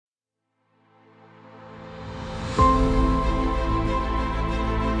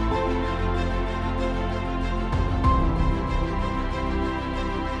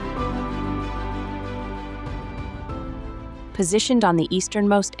Positioned on the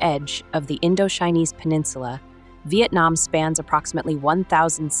easternmost edge of the Indo-Chinese peninsula, Vietnam spans approximately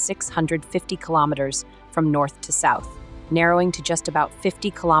 1,650 kilometers from north to south, narrowing to just about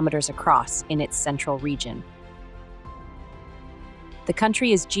 50 kilometers across in its central region. The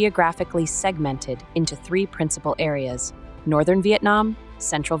country is geographically segmented into three principal areas: Northern Vietnam,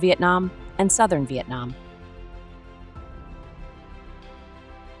 Central Vietnam, and Southern Vietnam.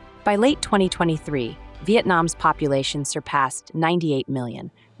 By late 2023, Vietnam's population surpassed 98 million,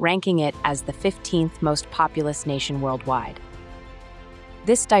 ranking it as the 15th most populous nation worldwide.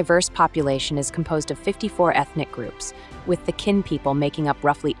 This diverse population is composed of 54 ethnic groups, with the Kin people making up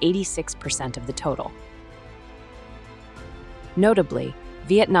roughly 86% of the total. Notably,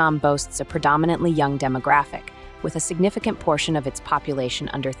 Vietnam boasts a predominantly young demographic, with a significant portion of its population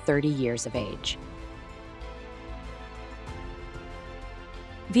under 30 years of age.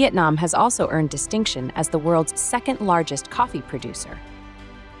 Vietnam has also earned distinction as the world's second-largest coffee producer.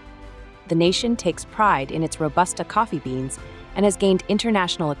 The nation takes pride in its Robusta coffee beans and has gained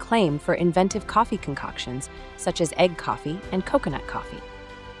international acclaim for inventive coffee concoctions such as egg coffee and coconut coffee.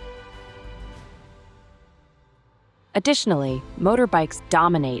 Additionally, motorbikes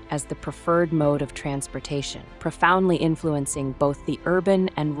dominate as the preferred mode of transportation, profoundly influencing both the urban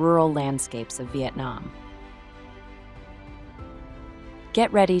and rural landscapes of Vietnam.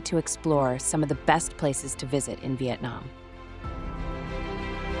 Get ready to explore some of the best places to visit in Vietnam.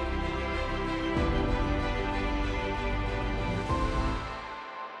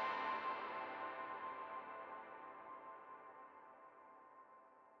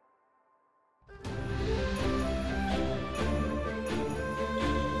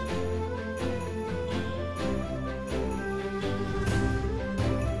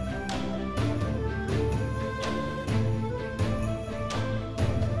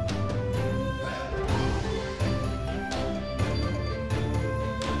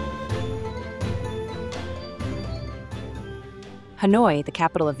 Hanoi, the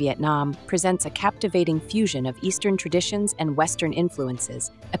capital of Vietnam, presents a captivating fusion of Eastern traditions and Western influences,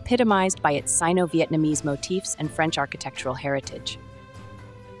 epitomized by its Sino-Vietnamese motifs and French architectural heritage.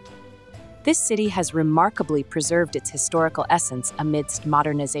 This city has remarkably preserved its historical essence amidst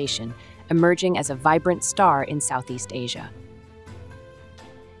modernization, emerging as a vibrant star in Southeast Asia.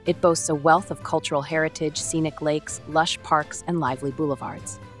 It boasts a wealth of cultural heritage, scenic lakes, lush parks, and lively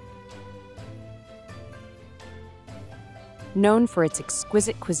boulevards. Known for its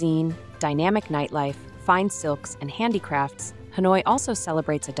exquisite cuisine, dynamic nightlife, fine silks, and handicrafts, Hanoi also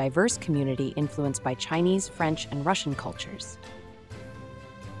celebrates a diverse community influenced by Chinese, French, and Russian cultures.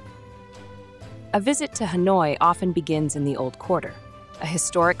 A visit to Hanoi often begins in the Old Quarter, a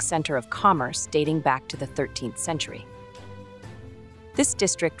historic center of commerce dating back to the 13th century. This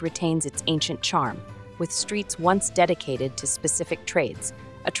district retains its ancient charm, with streets once dedicated to specific trades,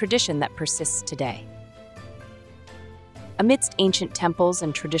 a tradition that persists today. Amidst ancient temples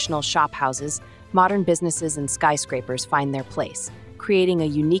and traditional shophouses, modern businesses and skyscrapers find their place, creating a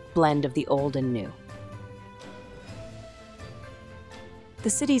unique blend of the old and new. The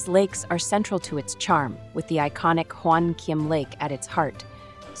city's lakes are central to its charm, with the iconic Hoi An Lake at its heart,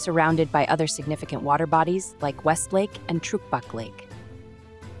 surrounded by other significant water bodies like West Lake and Truc Bac Lake.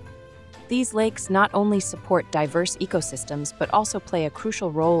 These lakes not only support diverse ecosystems, but also play a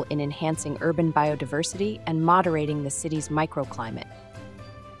crucial role in enhancing urban biodiversity and moderating the city's microclimate.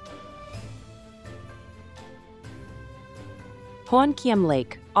 Hoi An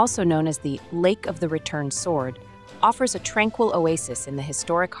Lake, also known as the Lake of the Returned Sword, offers a tranquil oasis in the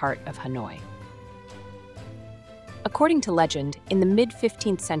historic heart of Hanoi. According to legend, in the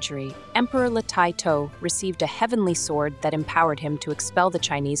mid-15th century, Emperor Le Tai To received a heavenly sword that empowered him to expel the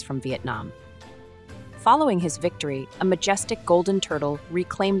Chinese from Vietnam. Following his victory, a majestic golden turtle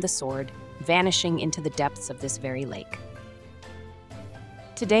reclaimed the sword, vanishing into the depths of this very lake.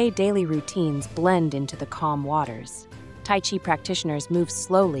 Today, daily routines blend into the calm waters. Tai Chi practitioners move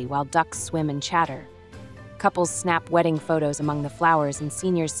slowly while ducks swim and chatter. Couples snap wedding photos among the flowers, and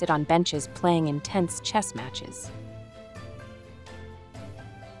seniors sit on benches playing intense chess matches.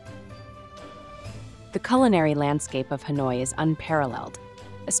 The culinary landscape of Hanoi is unparalleled,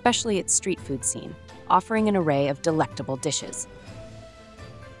 especially its street food scene, offering an array of delectable dishes.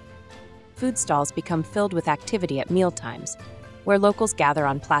 Food stalls become filled with activity at mealtimes, where locals gather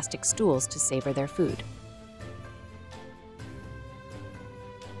on plastic stools to savor their food.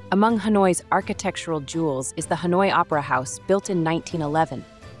 Among Hanoi's architectural jewels is the Hanoi Opera House, built in 1911.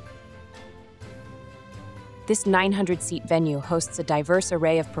 This 900-seat venue hosts a diverse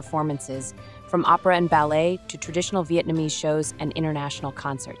array of performances, from opera and ballet to traditional Vietnamese shows and international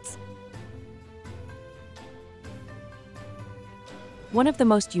concerts. One of the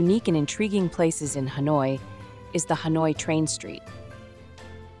most unique and intriguing places in Hanoi is the Hanoi train street.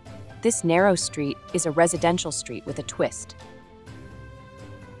 This narrow street is a residential street with a twist.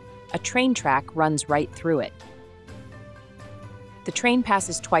 A train track runs right through it. The train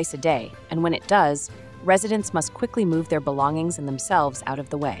passes twice a day, and when it does, residents must quickly move their belongings and themselves out of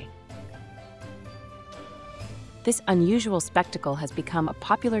the way. This unusual spectacle has become a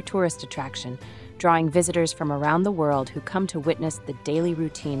popular tourist attraction, drawing visitors from around the world who come to witness the daily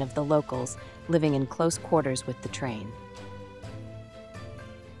routine of the locals living in close quarters with the train.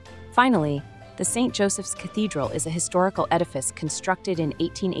 Finally, the St. Joseph's Cathedral is a historical edifice constructed in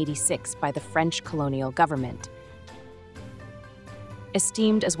 1886 by the French colonial government.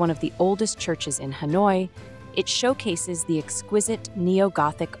 Esteemed as one of the oldest churches in Hanoi, it showcases the exquisite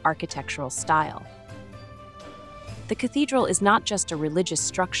neo-Gothic architectural style. The cathedral is not just a religious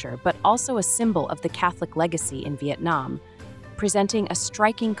structure, but also a symbol of the Catholic legacy in Vietnam, presenting a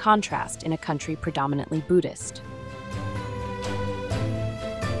striking contrast in a country predominantly Buddhist.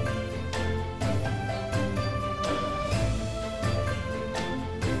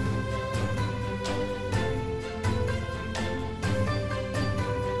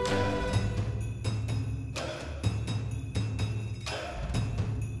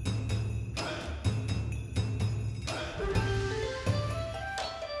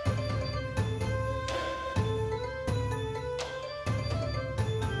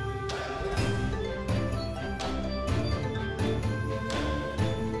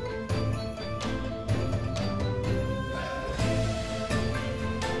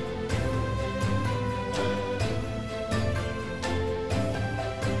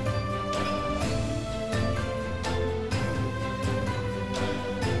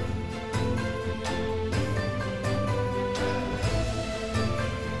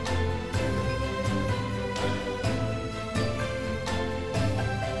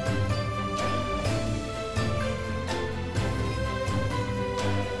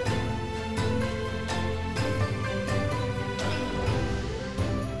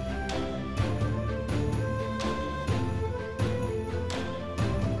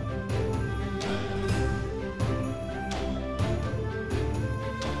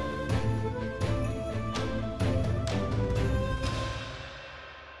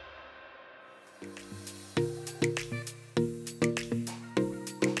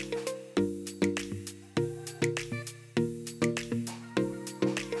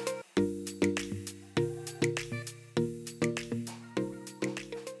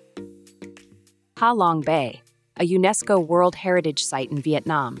 Ha Long Bay, a UNESCO World Heritage Site in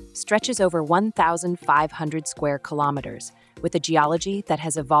Vietnam, stretches over 1,500 square kilometers, with a geology that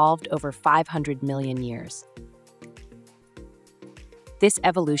has evolved over 500 million years. This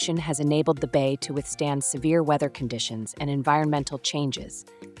evolution has enabled the bay to withstand severe weather conditions and environmental changes,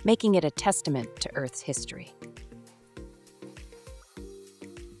 making it a testament to Earth's history.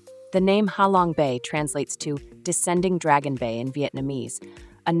 The name Ha Long Bay translates to Descending Dragon Bay in Vietnamese,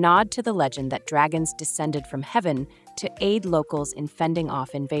 a nod to the legend that dragons descended from heaven to aid locals in fending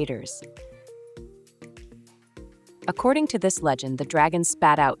off invaders. According to this legend, the dragons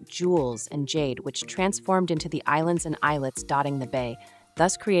spat out jewels and jade, which transformed into the islands and islets dotting the bay,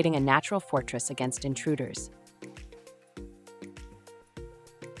 thus creating a natural fortress against intruders.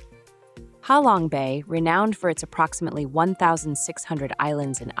 Ha Long Bay, renowned for its approximately 1,600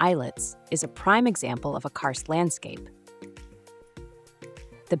 islands and islets, is a prime example of a karst landscape.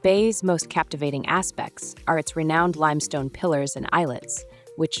 The bay's most captivating aspects are its renowned limestone pillars and islets,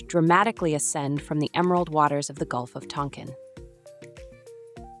 which dramatically ascend from the emerald waters of the Gulf of Tonkin.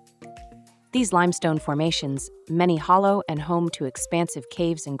 These limestone formations, many hollow and home to expansive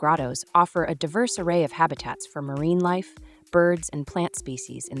caves and grottos, offer a diverse array of habitats for marine life, birds, and plant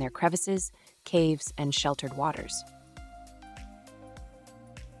species in their crevices, caves, and sheltered waters.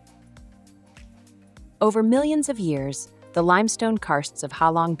 Over millions of years, the limestone karsts of Ha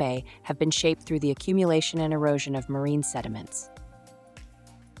Long Bay have been shaped through the accumulation and erosion of marine sediments.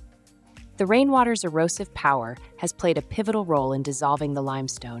 The rainwater's erosive power has played a pivotal role in dissolving the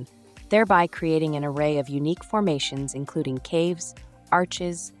limestone, thereby creating an array of unique formations including caves,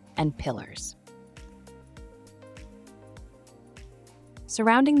 arches, and pillars.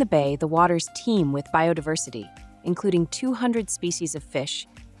 Surrounding the bay, the waters teem with biodiversity, including 200 species of fish,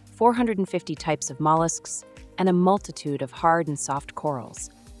 450 types of mollusks, and a multitude of hard and soft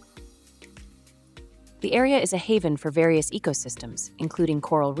corals. The area is a haven for various ecosystems, including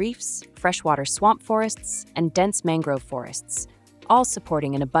coral reefs, freshwater swamp forests, and dense mangrove forests, all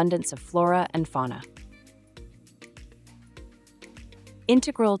supporting an abundance of flora and fauna.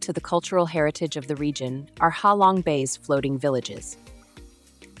 Integral to the cultural heritage of the region are Ha Long Bay's floating villages.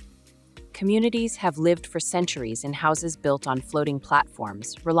 communities have lived for centuries in houses built on floating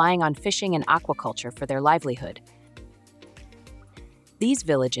platforms, relying on fishing and aquaculture for their livelihood. These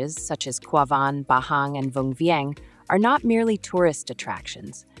villages, such as Qua Van, Bahang, and Vung Vieng, are not merely tourist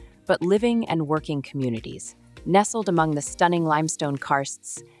attractions, but living and working communities, nestled among the stunning limestone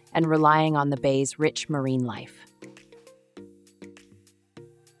karsts and relying on the bay's rich marine life.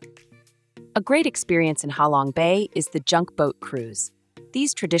 A great experience in Halong Bay is the junk boat cruise.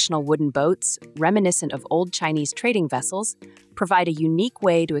 These traditional wooden boats, reminiscent of old Chinese trading vessels, provide a unique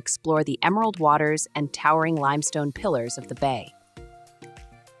way to explore the emerald waters and towering limestone pillars of the bay.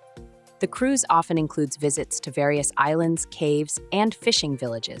 The cruise often includes visits to various islands, caves, and fishing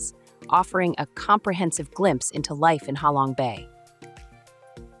villages, offering a comprehensive glimpse into life in Halong Bay.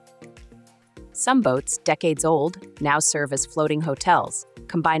 Some boats, decades old, now serve as floating hotels,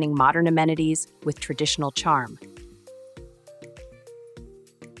 combining modern amenities with traditional charm.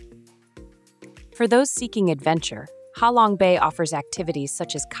 For those seeking adventure, Halong Bay offers activities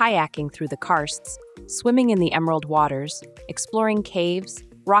such as kayaking through the karsts, swimming in the emerald waters, exploring caves,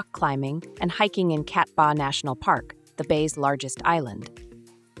 rock climbing, and hiking in Cat Ba National Park, the bay's largest island.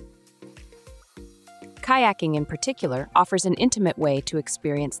 Kayaking in particular offers an intimate way to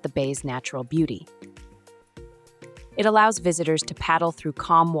experience the bay's natural beauty. It allows visitors to paddle through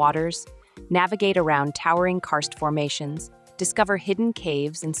calm waters, navigate around towering karst formations, discover hidden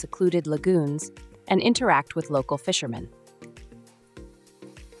caves and secluded lagoons, and interact with local fishermen.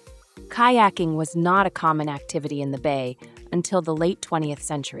 Kayaking was not a common activity in the bay until the late 20th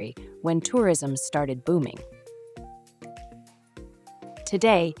century, when tourism started booming.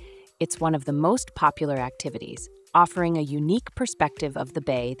 Today, it's one of the most popular activities, offering a unique perspective of the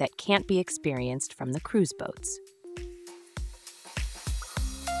bay that can't be experienced from the cruise boats.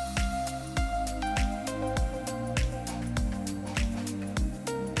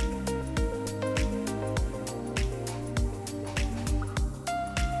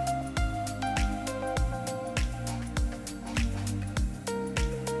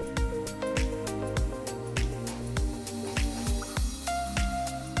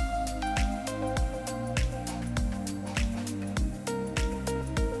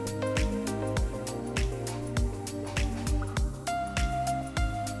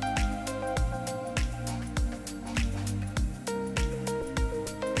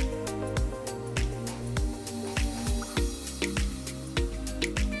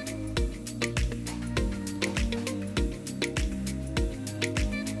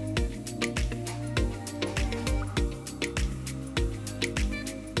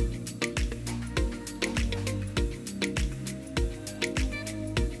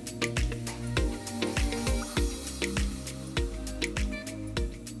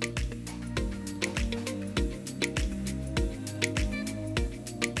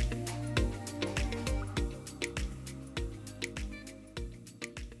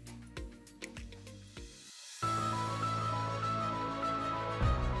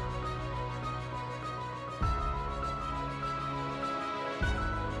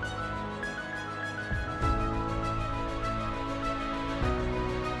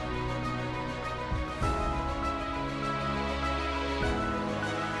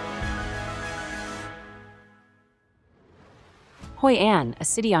 Hoi An, a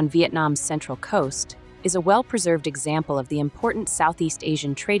city on Vietnam's central coast, is a well-preserved example of the important Southeast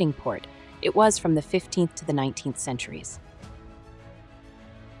Asian trading port it was from the 15th to the 19th centuries.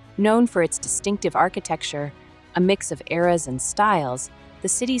 Known for its distinctive architecture, a mix of eras and styles, the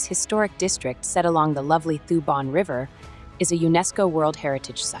city's historic district, set along the lovely Thu Bon River, is a UNESCO World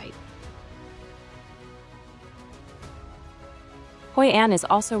Heritage Site. Hoi An is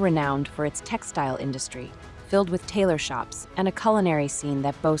also renowned for its textile industry, filled with tailor shops and a culinary scene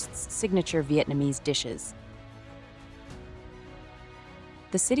that boasts signature Vietnamese dishes.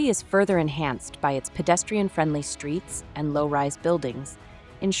 The city is further enhanced by its pedestrian-friendly streets and low-rise buildings,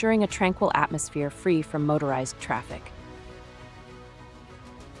 ensuring a tranquil atmosphere free from motorized traffic.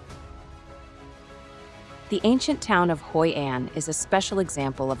 The ancient town of Hoi An is a special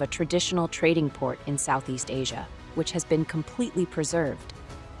example of a traditional trading port in Southeast Asia, which has been completely preserved.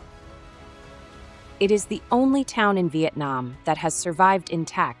 It is the only town in Vietnam that has survived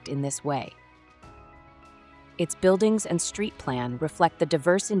intact in this way. Its buildings and street plan reflect the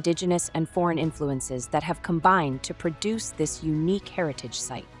diverse indigenous and foreign influences that have combined to produce this unique heritage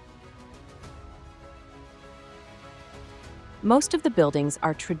site. Most of the buildings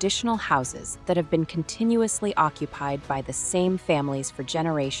are traditional houses that have been continuously occupied by the same families for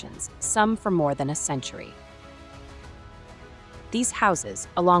generations, some for more than a century. These houses,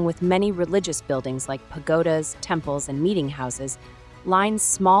 along with many religious buildings like pagodas, temples, and meeting houses, lines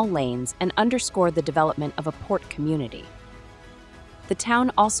small lanes and underscore the development of a port community. The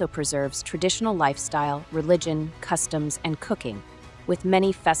town also preserves traditional lifestyle, religion, customs, and cooking, with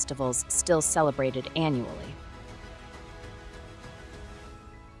many festivals still celebrated annually.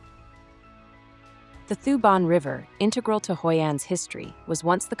 The Thuban River, integral to Hoi An's history, was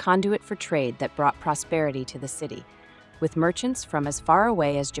once the conduit for trade that brought prosperity to the city, with merchants from as far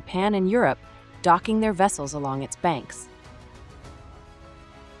away as Japan and Europe docking their vessels along its banks.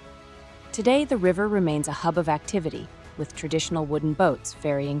 Today, the river remains a hub of activity, with traditional wooden boats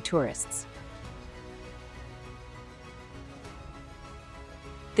ferrying tourists.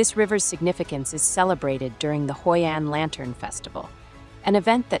 This river's significance is celebrated during the Hoi An Lantern Festival, an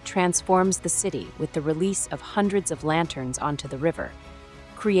event that transforms the city with the release of hundreds of lanterns onto the river,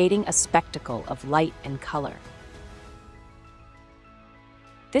 creating a spectacle of light and color.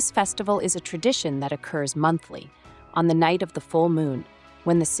 This festival is a tradition that occurs monthly, on the night of the full moon,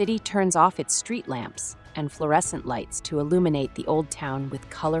 when the city turns off its street lamps and fluorescent lights to illuminate the old town with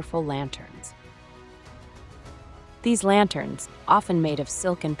colorful lanterns. These lanterns, often made of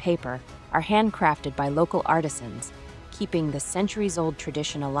silk and paper, are handcrafted by local artisans, keeping the centuries-old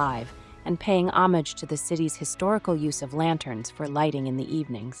tradition alive and paying homage to the city's historical use of lanterns for lighting in the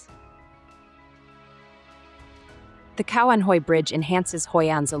evenings. The Khao An Hoi Bridge enhances Hoi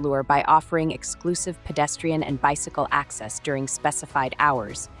An's allure by offering exclusive pedestrian and bicycle access during specified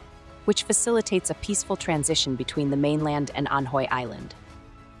hours, which facilitates a peaceful transition between the mainland and An Hoi Island.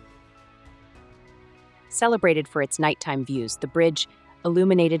 Celebrated for its nighttime views, the bridge,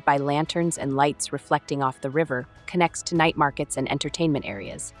 illuminated by lanterns and lights reflecting off the river, connects to night markets and entertainment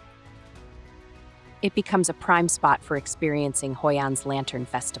areas. It becomes a prime spot for experiencing Hoi An's lantern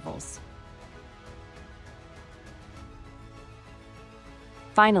festivals.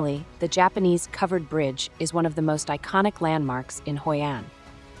 Finally, the Japanese covered bridge is one of the most iconic landmarks in Hoi An.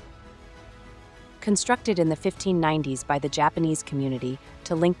 Constructed in the 1590s by the Japanese community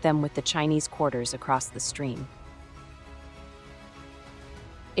to link them with the Chinese quarters across the stream.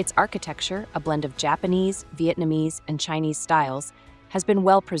 Its architecture, a blend of Japanese, Vietnamese, and Chinese styles, has been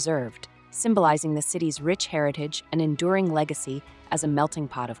well preserved, symbolizing the city's rich heritage and enduring legacy as a melting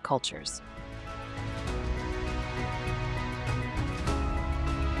pot of cultures.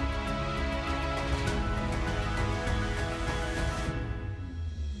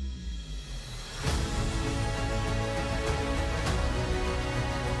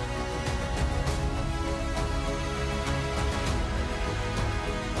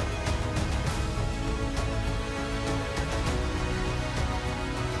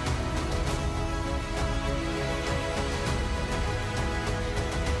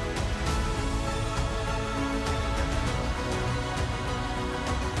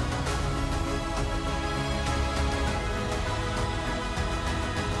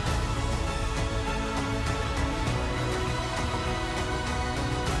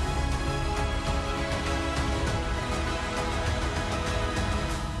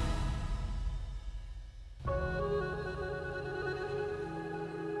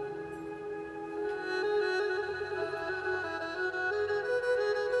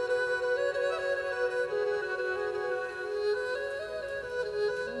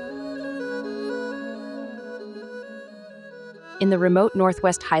 In the remote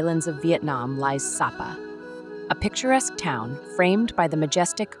northwest highlands of Vietnam lies Sapa, a picturesque town framed by the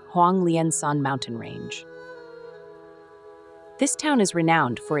majestic Hoang Lien Son mountain range. This town is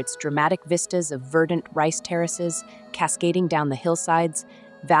renowned for its dramatic vistas of verdant rice terraces cascading down the hillsides,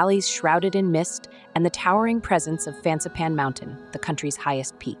 valleys shrouded in mist, and the towering presence of Fansipan Mountain, the country's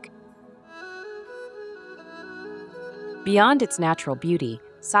highest peak. Beyond its natural beauty,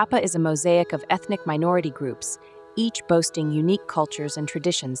 Sapa is a mosaic of ethnic minority groups, each boasting unique cultures and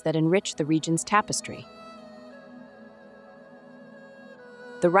traditions that enrich the region's tapestry.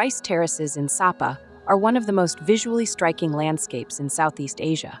 The rice terraces in Sapa are one of the most visually striking landscapes in Southeast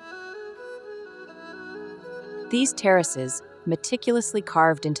Asia. These terraces, meticulously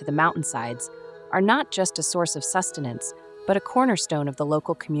carved into the mountainsides, are not just a source of sustenance, but a cornerstone of the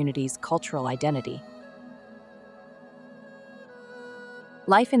local community's cultural identity.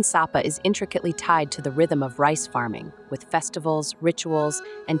 Life in Sapa is intricately tied to the rhythm of rice farming, with festivals, rituals,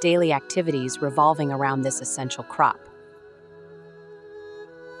 and daily activities revolving around this essential crop.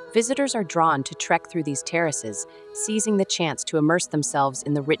 Visitors are drawn to trek through these terraces, seizing the chance to immerse themselves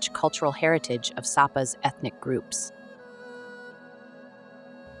in the rich cultural heritage of Sapa's ethnic groups.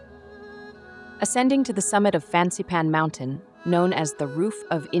 Ascending to the summit of Fansipan Mountain, known as the Roof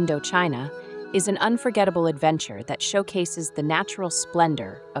of Indochina, is an unforgettable adventure that showcases the natural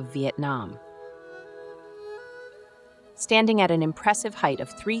splendor of Vietnam. Standing at an impressive height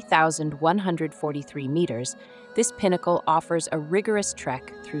of 3,143 meters, this pinnacle offers a rigorous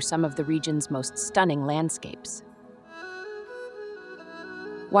trek through some of the region's most stunning landscapes.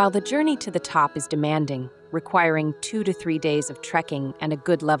 While the journey to the top is demanding, requiring 2 to 3 days of trekking and a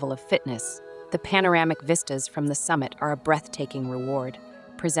good level of fitness, the panoramic vistas from the summit are a breathtaking reward,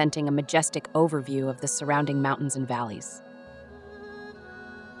 presenting a majestic overview of the surrounding mountains and valleys.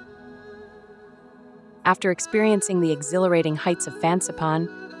 After experiencing the exhilarating heights of Fansipan,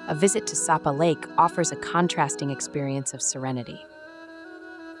 a visit to Sapa Lake offers a contrasting experience of serenity.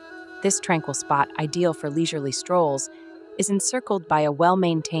 This tranquil spot, ideal for leisurely strolls, is encircled by a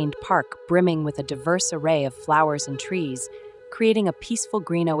well-maintained park brimming with a diverse array of flowers and trees, creating a peaceful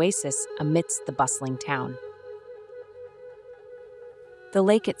green oasis amidst the bustling town. The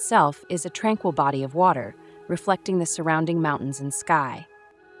lake itself is a tranquil body of water, reflecting the surrounding mountains and sky.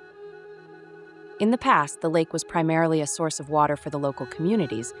 In the past, the lake was primarily a source of water for the local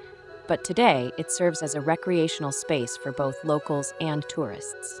communities, but today it serves as a recreational space for both locals and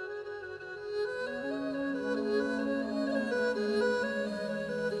tourists.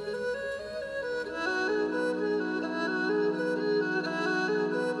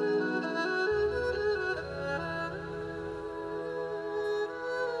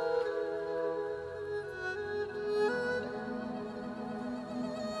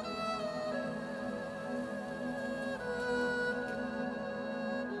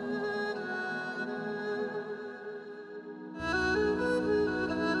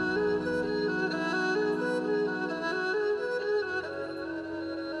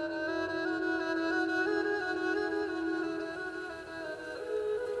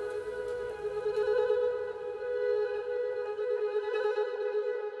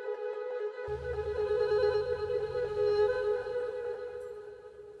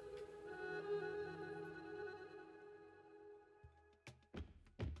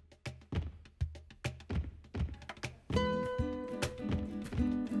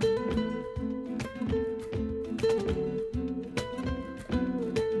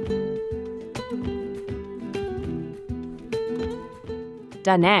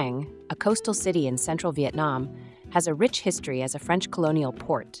 Da Nang, a coastal city in central Vietnam, has a rich history as a French colonial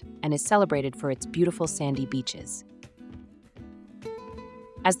port and is celebrated for its beautiful sandy beaches.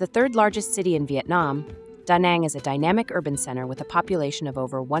 As the third largest city in Vietnam, Da Nang is a dynamic urban center with a population of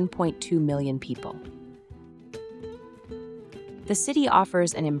over 1.2 million people. The city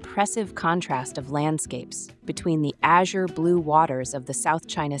offers an impressive contrast of landscapes between the azure blue waters of the South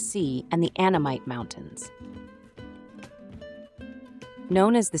China Sea and the Annamite Mountains.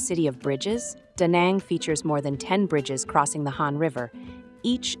 Known as the City of Bridges, Da Nang features more than 10 bridges crossing the Han River,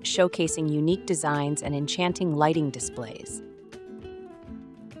 each showcasing unique designs and enchanting lighting displays.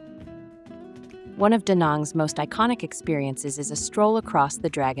 One of Da Nang's most iconic experiences is a stroll across the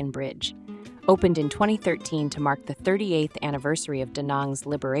Dragon Bridge. Opened in 2013 to mark the 38th anniversary of Da Nang's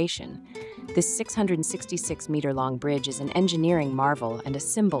liberation, this 666-meter-long bridge is an engineering marvel and a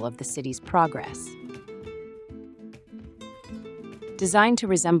symbol of the city's progress. Designed to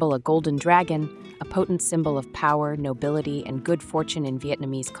resemble a golden dragon, a potent symbol of power, nobility, and good fortune in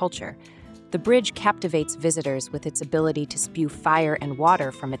Vietnamese culture, the bridge captivates visitors with its ability to spew fire and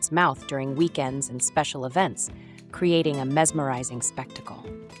water from its mouth during weekends and special events, creating a mesmerizing spectacle.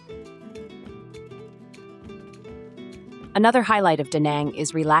 Another highlight of Da Nang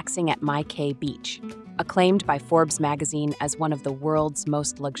is relaxing at Mai Khe Beach, acclaimed by Forbes magazine as one of the world's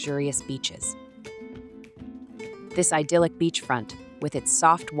most luxurious beaches. This idyllic beachfront, with its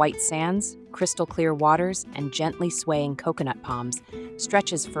soft white sands, crystal clear waters, and gently swaying coconut palms,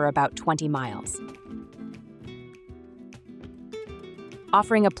 stretches for about 20 miles.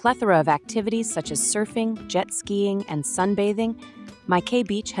 Offering a plethora of activities such as surfing, jet skiing, and sunbathing, Mai Khe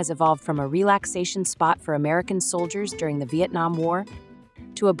Beach has evolved from a relaxation spot for American soldiers during the Vietnam War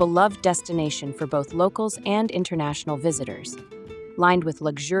to a beloved destination for both locals and international visitors, lined with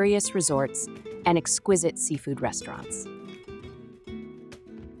luxurious resorts and exquisite seafood restaurants.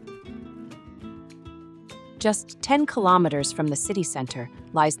 Just 10 kilometers from the city center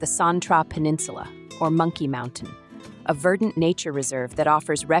lies the Son Tra Peninsula, or Monkey Mountain, a verdant nature reserve that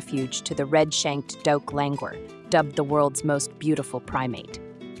offers refuge to the red-shanked Doak langur, dubbed the world's most beautiful primate.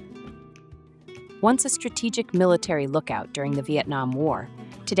 Once a strategic military lookout during the Vietnam War,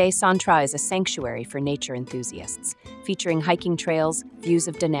 today Son Tra is a sanctuary for nature enthusiasts, featuring hiking trails, views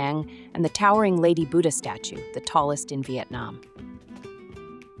of Da Nang, and the towering Lady Buddha statue, the tallest in Vietnam.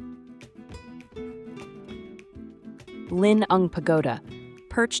 Linh Ung Pagoda,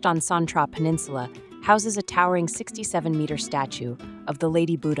 perched on Son Tra Peninsula, houses a towering 67-meter statue of the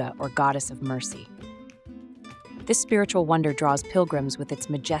Lady Buddha, or Goddess of Mercy. This spiritual wonder draws pilgrims with its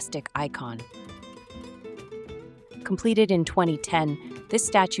majestic icon. Completed in 2010, this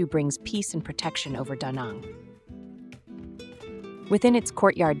statue brings peace and protection over Da Nang. Within its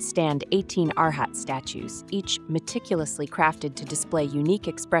courtyard stand 18 Arhat statues, each meticulously crafted to display unique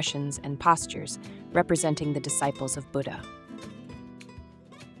expressions and postures representing the disciples of Buddha.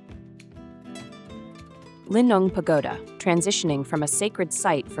 Linong Pagoda, transitioning from a sacred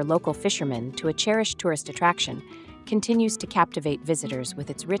site for local fishermen to a cherished tourist attraction, continues to captivate visitors with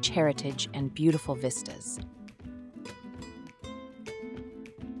its rich heritage and beautiful vistas.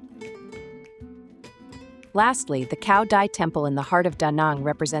 Lastly, the Khao Dai Temple in the heart of Da Nang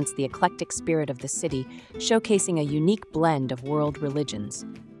represents the eclectic spirit of the city, showcasing a unique blend of world religions.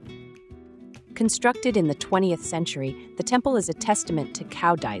 Constructed in the 20th century, the temple is a testament to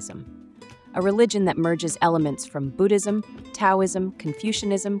Khao Daism, a religion that merges elements from Buddhism, Taoism,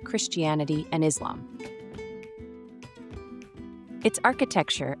 Confucianism, Christianity, and Islam. Its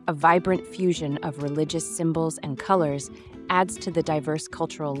architecture, a vibrant fusion of religious symbols and colors, adds to the diverse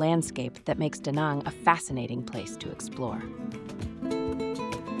cultural landscape that makes Da Nang a fascinating place to explore.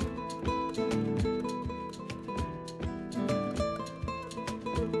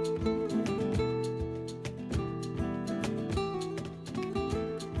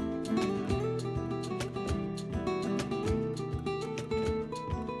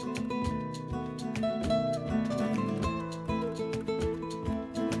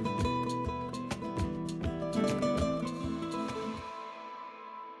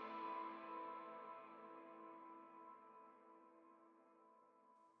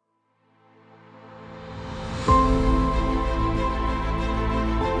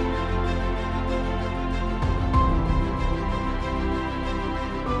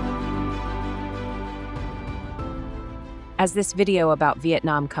 As this video about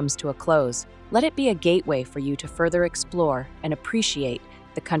Vietnam comes to a close, let it be a gateway for you to further explore and appreciate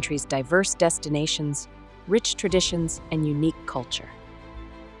the country's diverse destinations, rich traditions, and unique culture.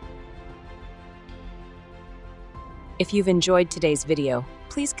 If you've enjoyed today's video,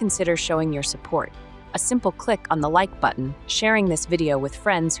 please consider showing your support. A simple click on the like button, sharing this video with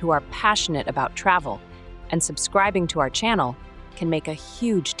friends who are passionate about travel, and subscribing to our channel can make a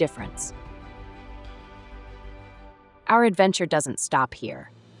huge difference. Our adventure doesn't stop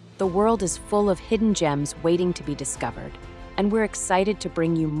here. The world is full of hidden gems waiting to be discovered, and we're excited to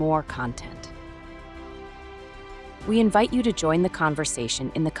bring you more content. We invite you to join the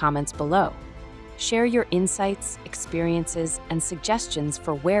conversation in the comments below. Share your insights, experiences, and suggestions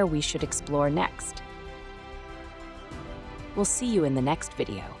for where we should explore next. We'll see you in the next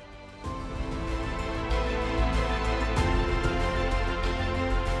video.